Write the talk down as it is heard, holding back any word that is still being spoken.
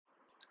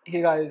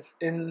Hey guys,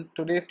 in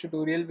today's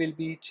tutorial we'll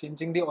be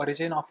changing the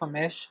origin of a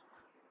mesh,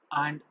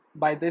 and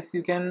by this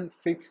you can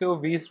fix your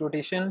wheel's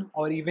rotation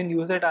or even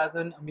use it as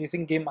an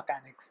amazing game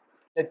mechanics.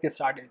 Let's get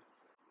started.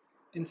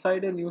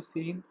 Inside a new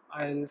scene,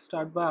 I'll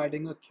start by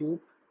adding a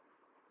cube,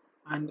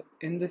 and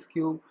in this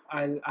cube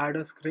I'll add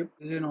a script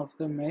origin of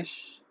the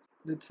mesh.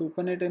 Let's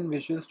open it in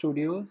Visual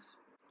Studios.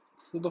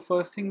 So the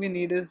first thing we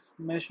need is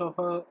the mesh of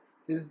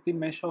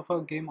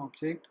a game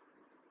object,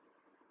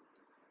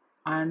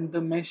 and the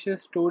mesh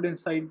is stored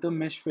inside the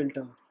mesh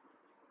filter.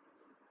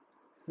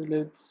 So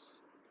let's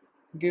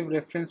give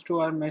reference to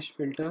our mesh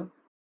filter,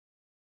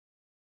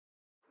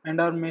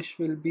 and our mesh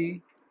will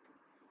be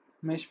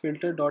mesh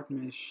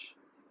filter.mesh.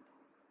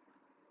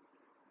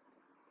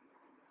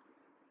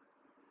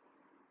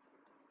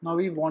 Now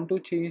we want to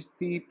change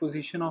the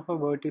position of our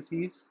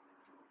vertices,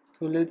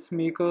 so let's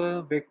make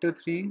a vector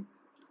 3,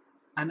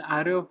 an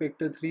array of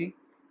vector 3.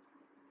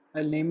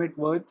 I'll name it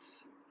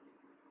words,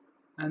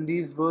 and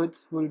these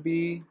words will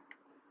be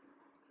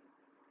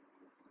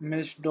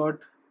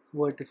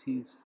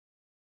mesh.vertices.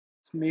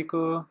 Let's make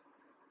a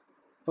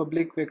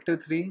public vector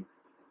 3.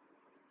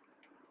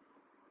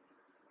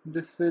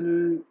 This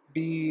will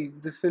be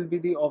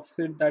the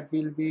offset that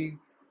we'll be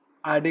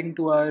adding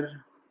to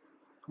our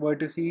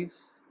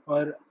vertices,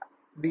 or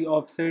the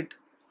offset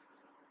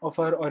of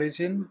our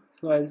origin.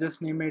 So I'll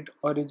just name it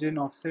origin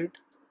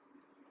offset.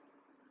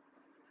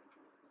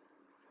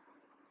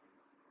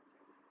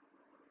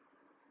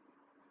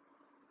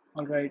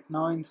 Alright,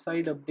 now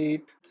inside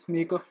update, let's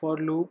make a for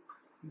loop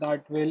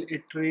that will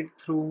iterate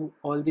through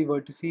all the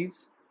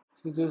vertices.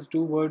 So just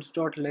do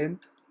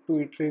words.length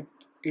to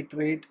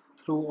iterate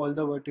through all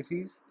the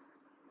vertices.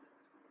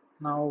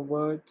 Now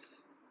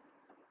words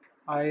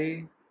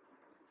I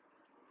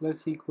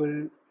plus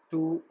equal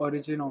to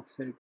origin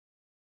offset,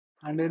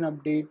 and in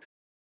update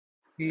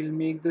we'll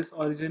make this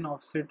origin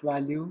offset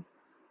value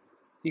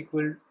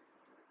equal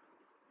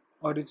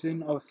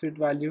origin offset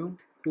value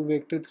to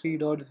vector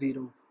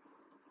 3.0,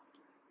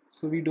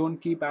 so we don't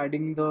keep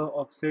adding the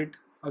offset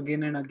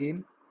again and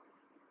again.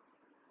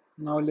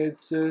 Now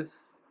let's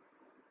just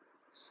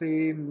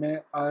say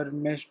our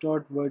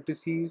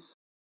mesh.vertices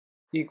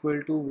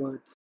equal to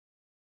words,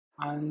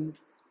 and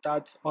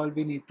that's all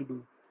we need to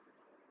do.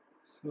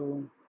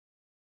 So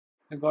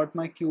I got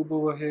my cube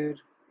over here.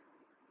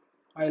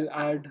 I'll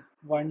add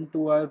 1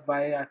 to our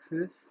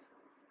y-axis.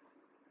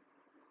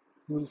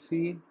 You'll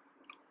see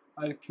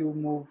our cube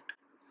moved.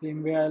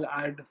 Same way I'll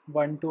add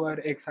 1 to our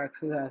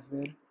x-axis as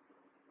well,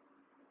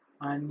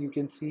 and you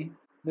can see.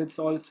 Let's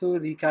also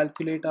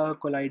recalculate our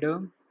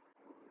collider.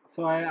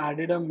 So I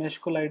added a mesh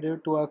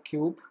collider to our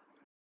cube.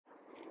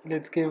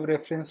 Let's give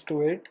reference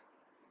to it.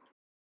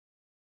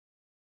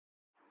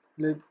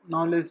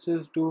 Now let's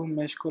just do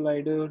mesh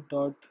collider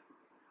dot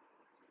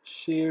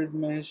shared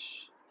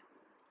mesh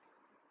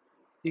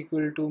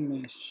equal to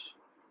mesh.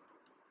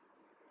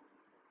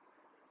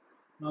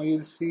 Now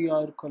you'll see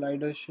our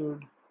collider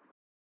should,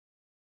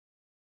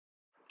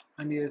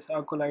 and yes,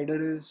 our collider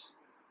is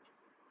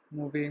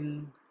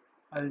moving.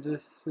 I'll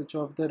just switch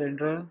off the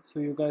renderer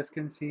so you guys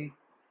can see.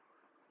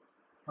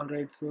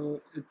 Alright, so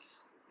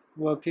it's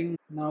working.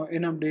 Now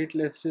in update,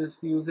 let's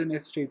just use an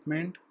if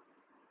statement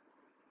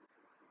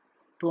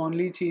to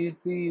only change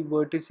the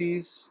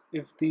vertices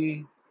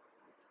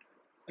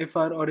if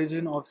our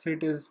origin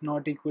offset is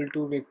not equal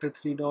to vector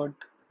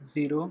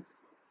 3.0.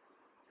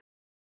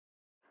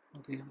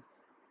 Okay,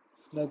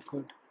 that's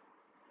good.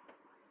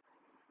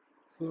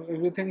 So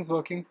everything's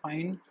working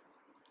fine,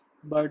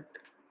 but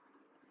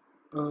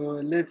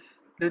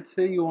let's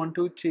say you want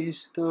to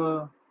change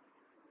the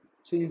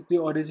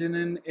origin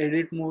in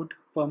edit mode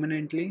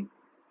permanently.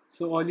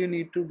 So all you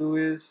need to do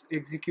is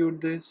execute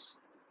this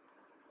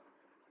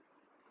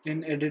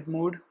in edit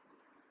mode.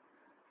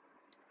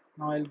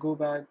 Now I'll go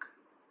back,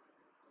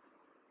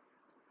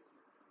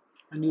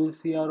 and you'll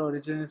see our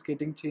origin is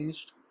getting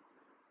changed.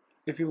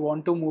 If you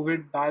want to move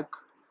it back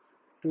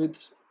to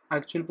its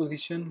actual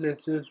position,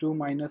 let's just do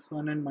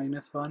 -1 and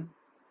 -1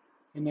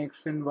 in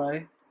x and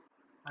y.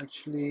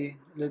 Actually,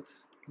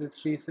 let's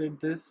reset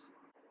this,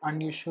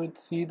 and you should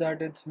see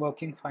that it's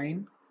working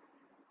fine.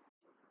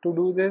 To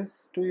do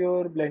this to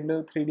your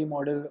Blender 3D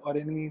model or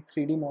any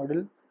 3D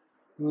model,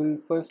 you will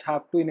first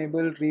have to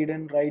enable read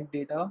and write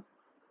data,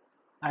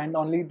 and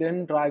only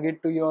then drag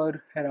it to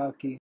your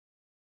hierarchy.